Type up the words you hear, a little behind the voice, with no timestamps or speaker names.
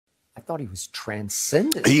thought he was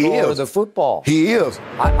transcendent He for is. the football. He is.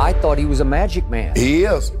 I thought he was a magic man. He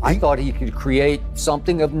is. I thought he could create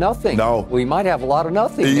something of nothing. No. We might have a lot of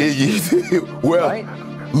nothing. Well, Right?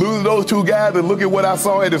 losing those two guys and look at what I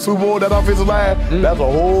saw at the Super Bowl, that offensive line, that's a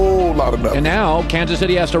whole lot of nothing. And now Kansas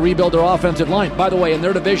City has to rebuild their offensive line. By the way, in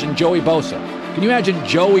their division, Joey Bosa. Can you imagine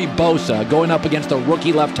Joey Bosa going up against a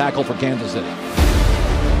rookie left tackle for Kansas City?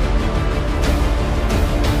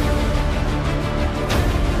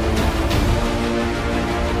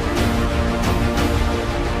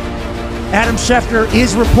 Adam Schefter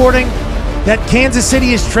is reporting that Kansas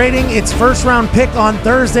City is trading its first-round pick on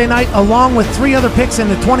Thursday night, along with 3 other picks in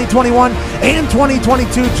the 2021 and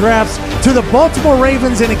 2022 drafts, to the Baltimore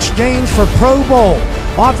Ravens in exchange for Pro Bowl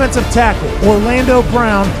offensive tackle Orlando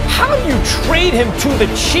Brown. How do you trade him to the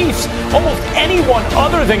Chiefs? Almost anyone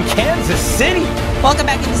other than Kansas City. Welcome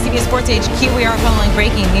back into CBS Sports HQ. We are following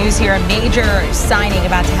breaking news here. A major signing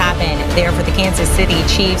about to happen there for the Kansas City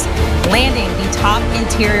Chiefs, landing the top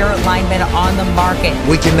interior lineman on the market.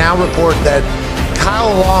 We can now report that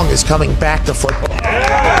Kyle Long is coming back to football.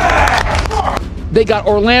 They got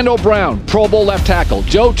Orlando Brown, Pro Bowl left tackle,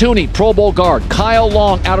 Joe Thuney, Pro Bowl guard, Kyle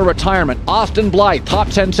Long out of retirement, Austin Blythe, top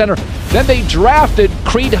 10 center. Then they drafted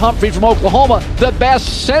Creed Humphrey from Oklahoma, the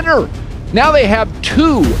best center. Now they have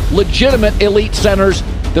 2 legitimate elite centers.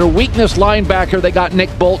 Their weakness linebacker, they got Nick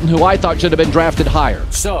Bolton, who I thought should have been drafted higher.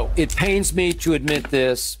 So it pains me to admit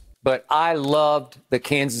this, but I loved the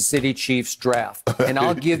Kansas City Chiefs draft. And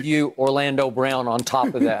I'll give you Orlando Brown on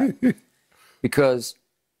top of that because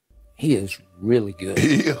he is really good.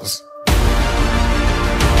 He is.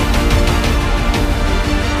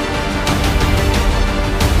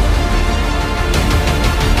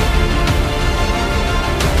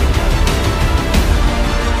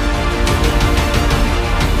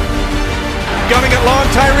 Gunning it long,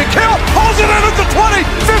 Tyreek Hill pulls it in at the 20,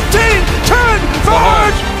 15, 10,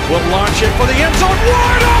 5. Will launch it for the end zone.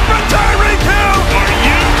 Wide open, Tyreek Hill. Are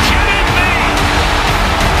you kidding me?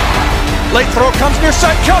 Late throw comes near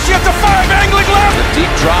side. Kelsey at the 5, angling left. A deep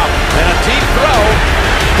drop and a deep throw.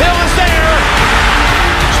 Hill is there.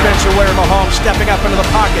 Spencer Ware Mahomes stepping up into the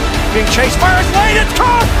pocket. Being chased, fires late. It's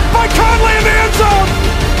caught by Conley in the end zone.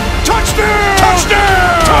 Touchdown!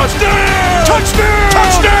 Touchdown! Touchdown! Touchdown!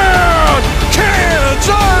 Touchdown!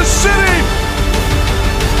 Kansas City!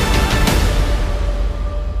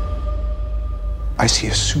 I see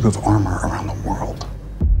a suit of armor around the world.